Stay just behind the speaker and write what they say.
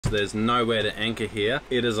there's nowhere to anchor here.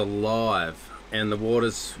 It is alive, and the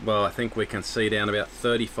water's, well, I think we can see down about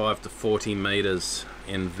 35 to 40 meters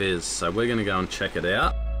in vis, so we're going to go and check it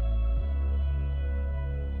out.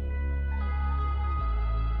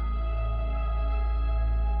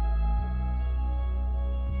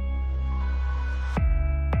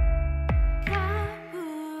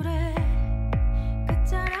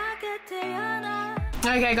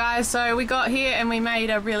 Okay guys, so we got here and we made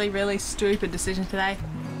a really stupid decision today.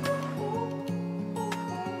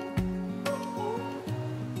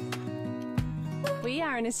 We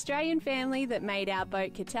are an Australian family that made our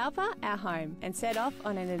boat Catalpa our home and set off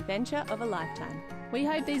on an adventure of a lifetime. We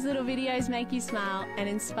hope these little videos make you smile and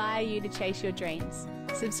inspire you to chase your dreams.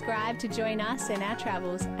 Subscribe to join us in our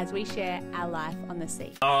travels as we share our life on the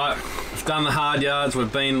sea. Alright, we've done the hard yards.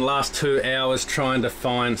 We've been the last 2 hours trying to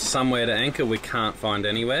find somewhere to anchor. We can't find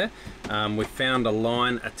anywhere. We found a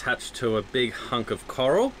line attached to a big hunk of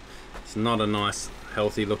coral. It's not a nice,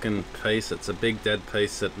 healthy looking piece. It's a big dead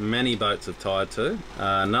piece that many boats have tied to.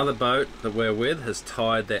 Another boat that we're with has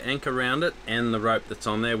tied their anchor around it, and the rope that's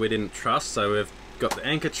on there we didn't trust, so we've got the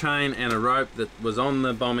anchor chain and a rope that was on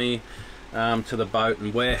the bommy to the boat,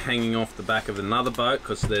 and we're hanging off the back of another boat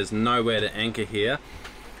because there's nowhere to anchor here,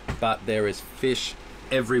 but there is fish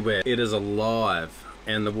everywhere. It is alive,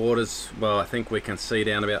 and the water's, well, I think we can see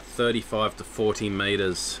down about 35 to 40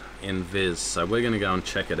 meters in vis, so we're going to go and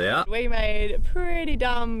check it out. We made a pretty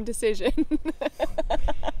dumb decision.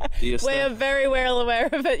 We're very well aware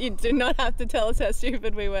of it. You do not have to tell us how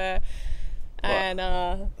stupid we were. What?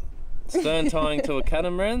 And stern tying to a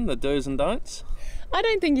catamaran, the do's and don'ts. I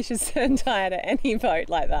don't think you should stern tie to any boat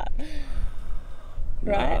like that.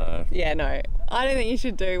 Right? No. Yeah, no. I don't think you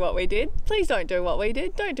should do what we did. Please don't do what we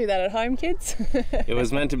did. Don't do that at home, kids. It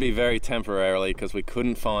was meant to be very temporarily because we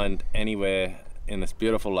couldn't find anywhere in this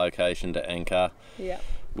beautiful location to anchor. Yeah.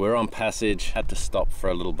 We're on passage, had to stop for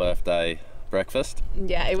a little birthday breakfast.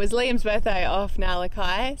 Yeah, it was Liam's birthday off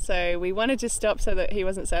Nalakai, so we wanted to stop so that he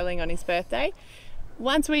wasn't sailing on his birthday.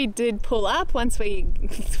 Once we did pull up, once we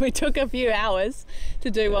took a few hours to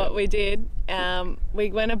do what we did,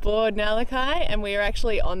 we went aboard Nalakai and we were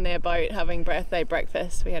actually on their boat having birthday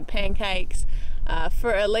breakfast. We had pancakes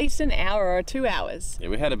for at least an hour or 2 hours. Yeah,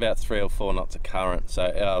 we had about 3 or 4 knots of current, so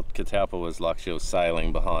our Catalpa was like she was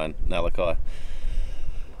sailing behind Nalakai.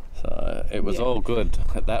 So it was all good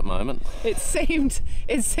at that moment. It seemed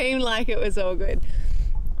like it was all good.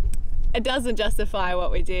 It doesn't justify what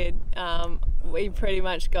we did. We pretty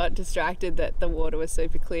much got distracted that the water was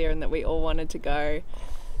super clear and that we all wanted to go.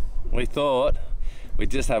 We thought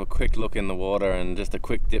we'd just have a quick look in the water and just a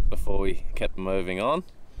quick dip before we kept moving on.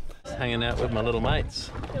 Just hanging out with my little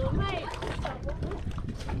mates. Little mates.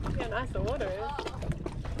 See how nice the water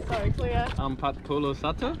is. So clear. Ampat Pulu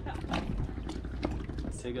Satu.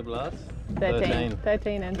 Tiga belas.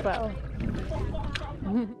 13 and 12.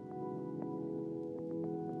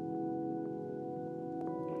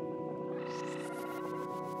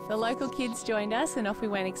 The local kids joined us and off we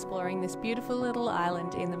went exploring this beautiful little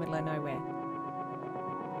island in the middle of nowhere.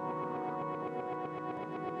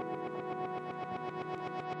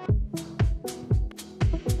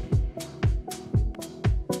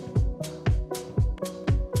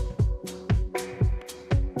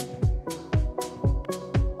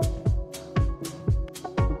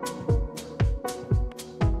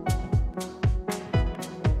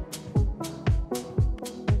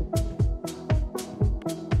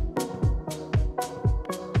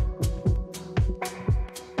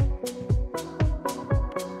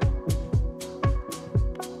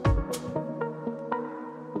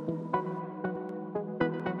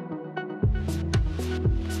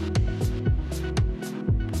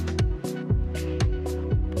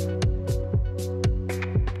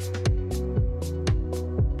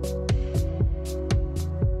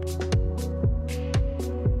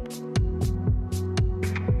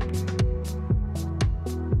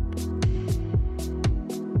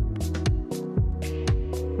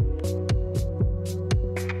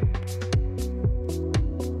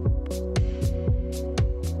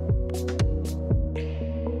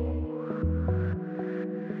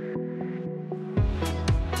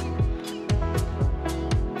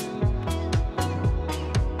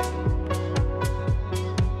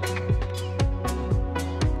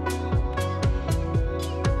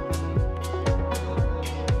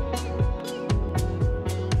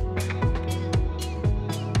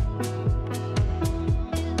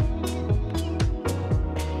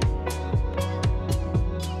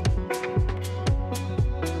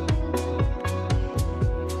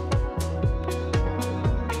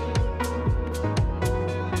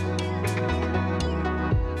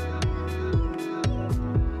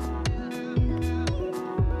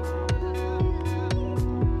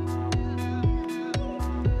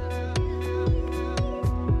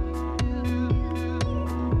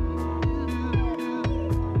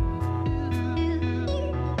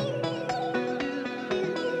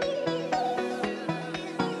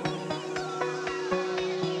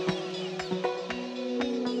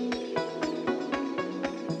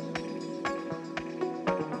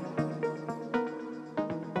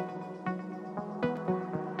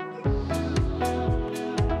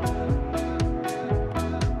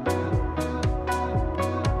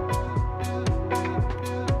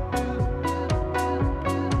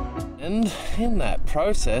 in that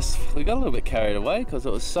process, we got a little bit carried away because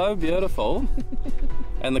it was so beautiful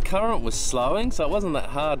and the current was slowing, so it wasn't that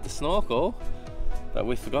hard to snorkel, but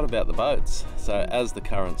we forgot about the boats. So as the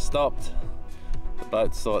current stopped, the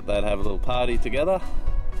boats thought they'd have a little party together,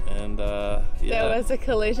 and yeah. There was a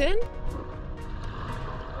collision.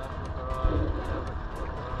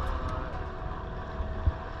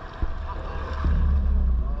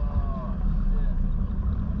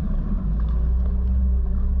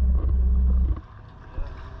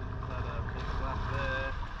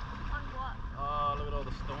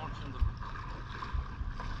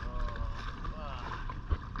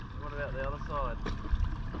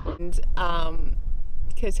 And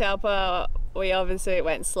Catalpa, we obviously it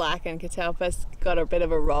went slack and Catalpa's got a bit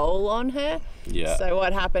of a roll on her. Yeah. So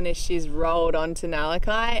what happened is she's rolled onto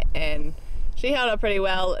Nalakai and she held up pretty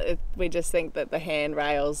well. We just think that the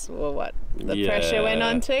handrails were what the pressure went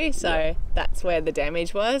onto, so that's where the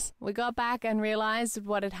damage was. We got back and realised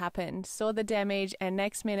what had happened, saw the damage, and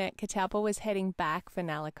next minute Catalpa was heading back for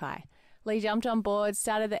Nalakai. Lee jumped on board,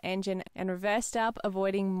 started the engine and reversed up,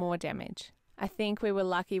 avoiding more damage. I think we were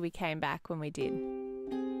lucky we came back when we did.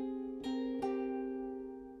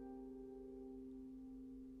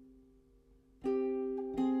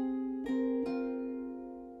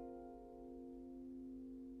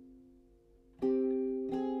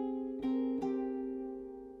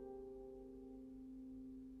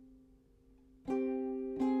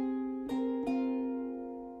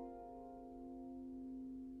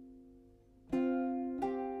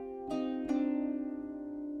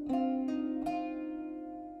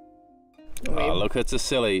 Oh, look, it's a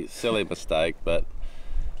silly mistake, but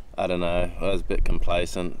I don't know, I was a bit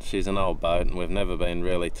complacent. She's an old boat and we've never been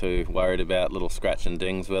really too worried about little scratch and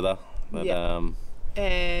dings with her. But,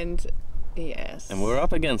 and yes. And we're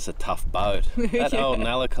up against a tough boat. That old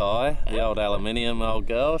Nalakai, the old aluminium old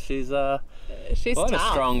girl, she's quite tough.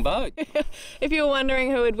 a strong boat. If you were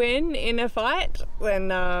wondering who would win in a fight, then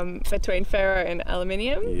between ferro and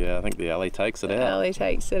aluminium. Yeah, I think the alley takes it out. Alley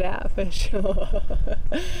takes it out for sure.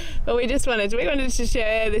 But we wanted to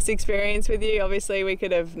share this experience with you. Obviously, we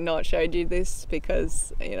could have not showed you this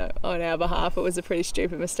because, you know, on our behalf, it was a pretty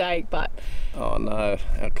stupid mistake. But oh no,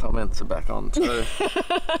 our comments are back on too.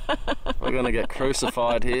 We're gonna get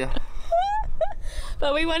crucified here.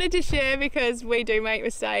 But we wanted to share because we do make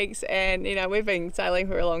mistakes, and you know, we've been sailing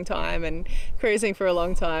for a long time and cruising for a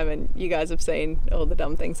long time, and you guys have seen all the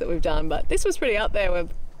dumb things that we've done, but this was pretty up there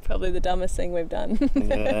with probably the dumbest thing we've done.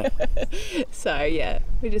 Yeah. So yeah,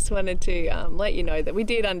 we just wanted to let you know that we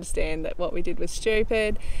did understand that what we did was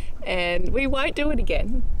stupid and we won't do it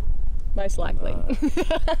again, most likely. No.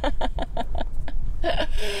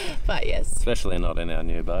 But yes. Especially not in our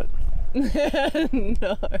new boat.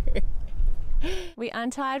 No. We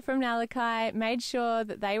untied from Nalakai, made sure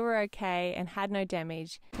that they were okay and had no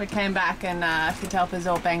damage. We came back and Catalpa's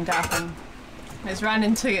all banged up and has run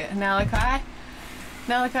into Nalakai.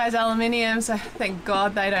 Nalakai's aluminium, so thank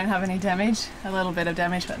God they don't have any damage. A little bit of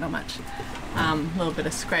damage, but not much. A little bit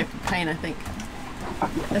of scrape and paint, I think,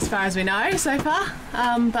 as far as we know so far.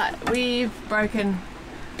 But we've broken,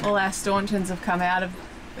 all our stanchions have come out of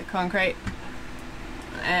the concrete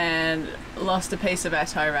and lost a piece of our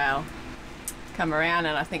tow rail. Come around,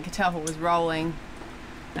 and I think Catalpa was rolling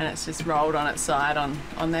and it's just rolled on its side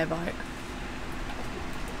on their boat.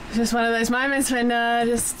 It's just one of those moments when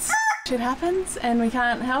just shit happens and we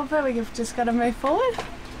can't help it. We've just got to move forward.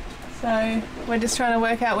 So we're just trying to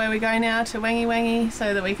work out where we go now to Wangi Wangi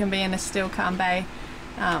so that we can be in a still calm bay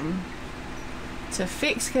to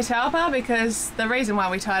fix Catalpa, because the reason why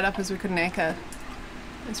we tied up is we couldn't anchor.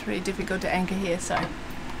 It's pretty difficult to anchor here, so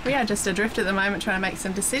we are just adrift at the moment trying to make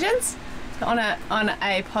some decisions. On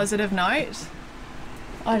a positive note,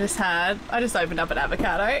 I just opened up an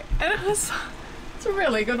avocado and it's a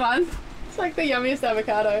really good one. It's like the yummiest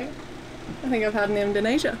avocado I think I've had in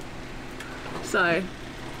Indonesia. So,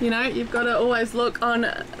 you know, you've got to always look on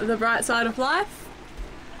the bright side of life.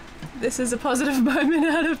 This is a positive moment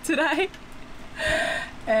out of today.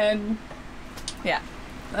 And yeah,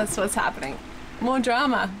 that's what's happening. More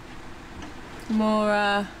drama,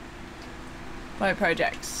 more boat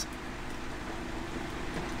projects.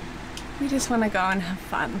 We just want to go and have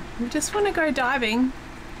fun. We just want to go diving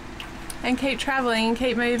and keep travelling and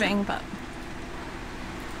keep moving, but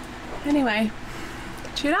anyway,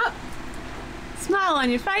 chin up, smile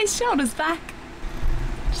on your face, shoulders back,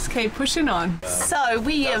 just keep pushing on. So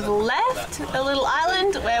we have left the little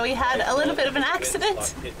island where we had a little bit of an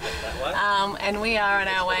accident, and we are on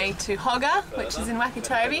our way to Hogga, which is in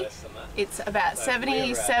Wakatobi. It's about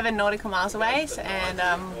 77 nautical miles away,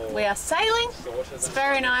 and we are sailing. It's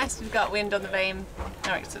very nice. We've got wind on the beam,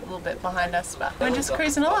 Eric's a little bit behind us, but we're just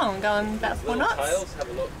cruising along, going about 4 knots.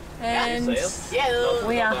 And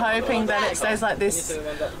we are hoping that it stays like this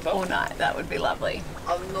all night. That would be lovely.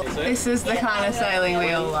 This is the kind of sailing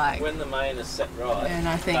we all like. When the main is set right, and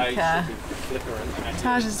I think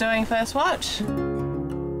Taj is doing first watch.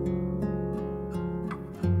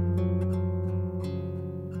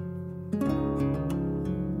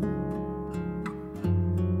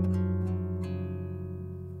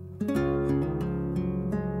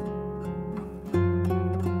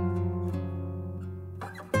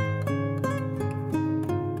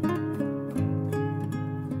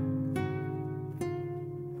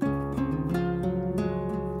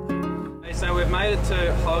 So we've made it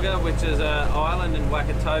to Hogger, which is an island in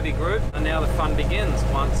Wakatobi group, and now the fun begins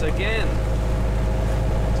once again.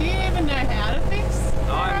 Do you even know how to fix?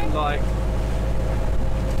 I'm like,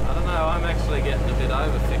 I don't know, I'm actually getting a bit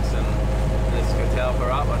over fixing this Catalpa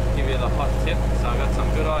up. I'll give you the hot tip, so I've got some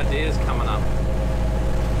good ideas coming up.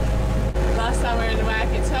 Last time we were in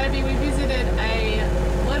Wakatobi, we visited a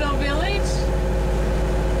little village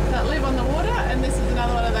that live on the water, and this is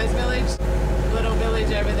another one of those little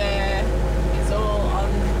village over there. It's all on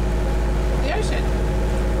the ocean.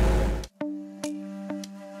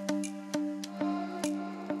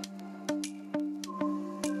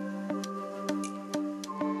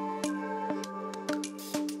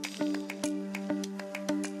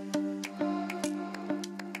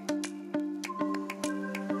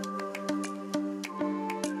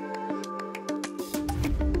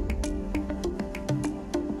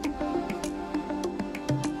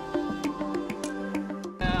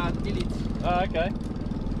 Oh, okay.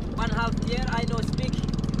 1/2 year I know speak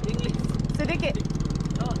English. Sedikit.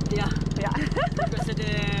 Oh, yeah. Yeah. Because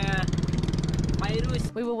my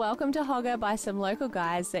rules. We were welcomed to Hogger by some local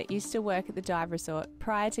guys that used to work at the dive resort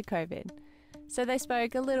prior to COVID. So they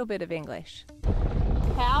spoke a little bit of English.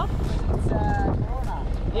 How? It's Corona.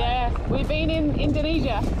 Yeah, we've been in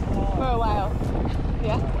Indonesia for a while.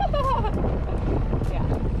 Yeah.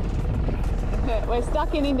 Yeah. We're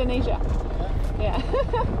stuck in Indonesia. Yeah.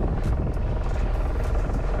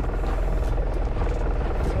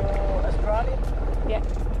 Australia? Yeah.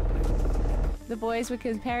 The boys were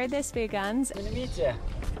comparing their spear guns. Indonesia.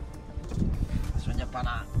 Soalnya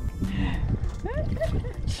panas.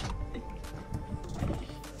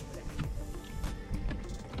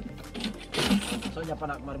 Soalnya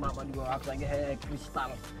panas kemarin mama juga aku lagi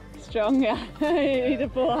kristal. Strong, yeah. Itu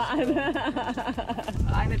pula.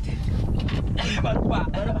 Baru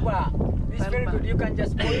pak. This is very good. You can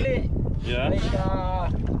just boil it. Yeah.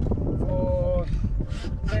 Like for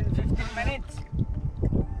 10-15 minutes.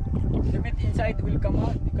 The meat inside will come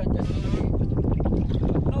out. You can just boil it.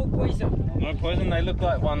 No poison. No poison, they look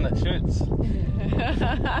like one that shoots. No,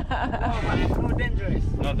 but it's not dangerous.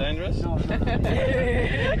 Not dangerous? No.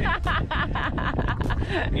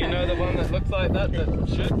 You know the one that looks like that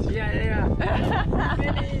shoots? Yeah.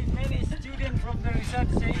 Many students from the research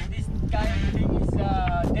say this kind of thing is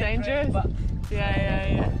dangerous. But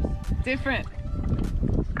Yeah. Different.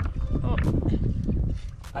 Oh.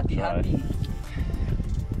 Hati-hati.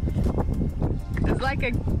 There's like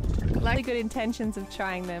good intentions of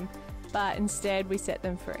trying them, but instead we set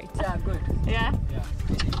them free. Yeah, good. Yeah? Yeah.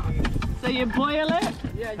 So you boil it?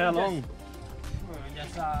 Yeah. How long?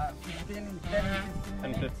 Just 10,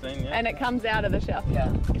 10, 15, yeah. And it comes out of the shell. Yeah.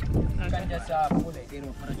 You can just pull it.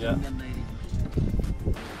 Yeah.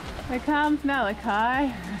 Here comes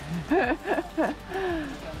Malachi.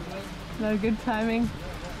 No good timing.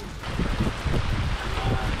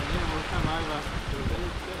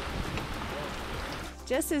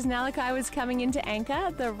 Just as Nalakai was coming into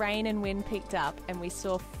anchor, the rain and wind picked up and we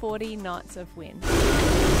saw 40 knots of wind.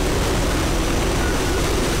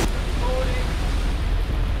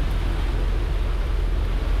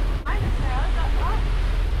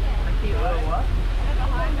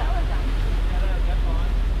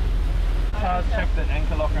 Check the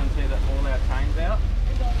anchor locker and see that all our chains out.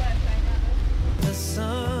 The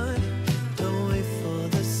sun, don't wait for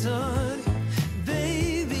the sun.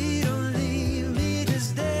 Baby, don't leave me,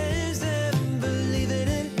 just dance and believe in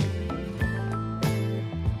it.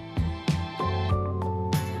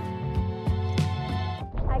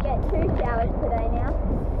 I get 2 showers today now.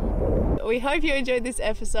 We hope you enjoyed this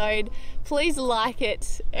episode. Please like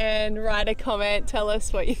it and write a comment. Tell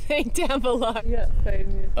us what you think down below.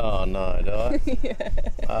 Oh no, do I?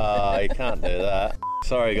 Yeah. You can't do that.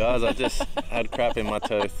 Sorry guys, I just had crap in my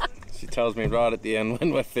tooth. She tells me right at the end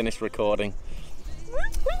when we're finished recording.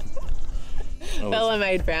 Bella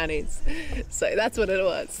made brownies, so that's what it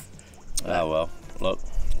was. Oh well, look,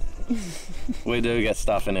 We do get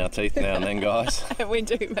stuff in our teeth now and then, guys. We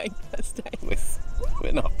do make mistakes.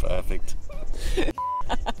 We're not perfect.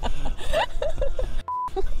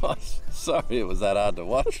 Oh, sorry it was that hard to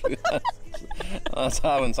watch. It's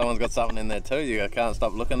hard when someone's got something in there too. You can't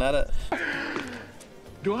stop looking at it.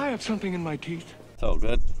 Do I have something in my teeth? It's all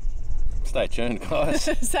good. Stay tuned, guys.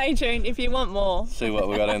 Stay tuned if you want more. See what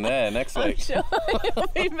we got in there next I'm week. sure you'll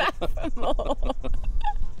be back for more.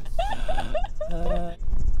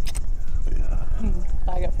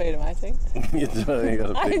 I got food in my teeth. You do. You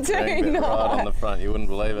got a big do green bit right not. on the front. You wouldn't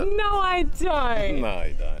believe it. No, I don't. No,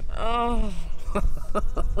 you don't. Oh.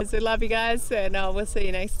 So love you guys, and we'll see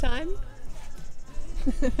you next time.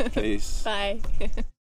 Peace. Bye.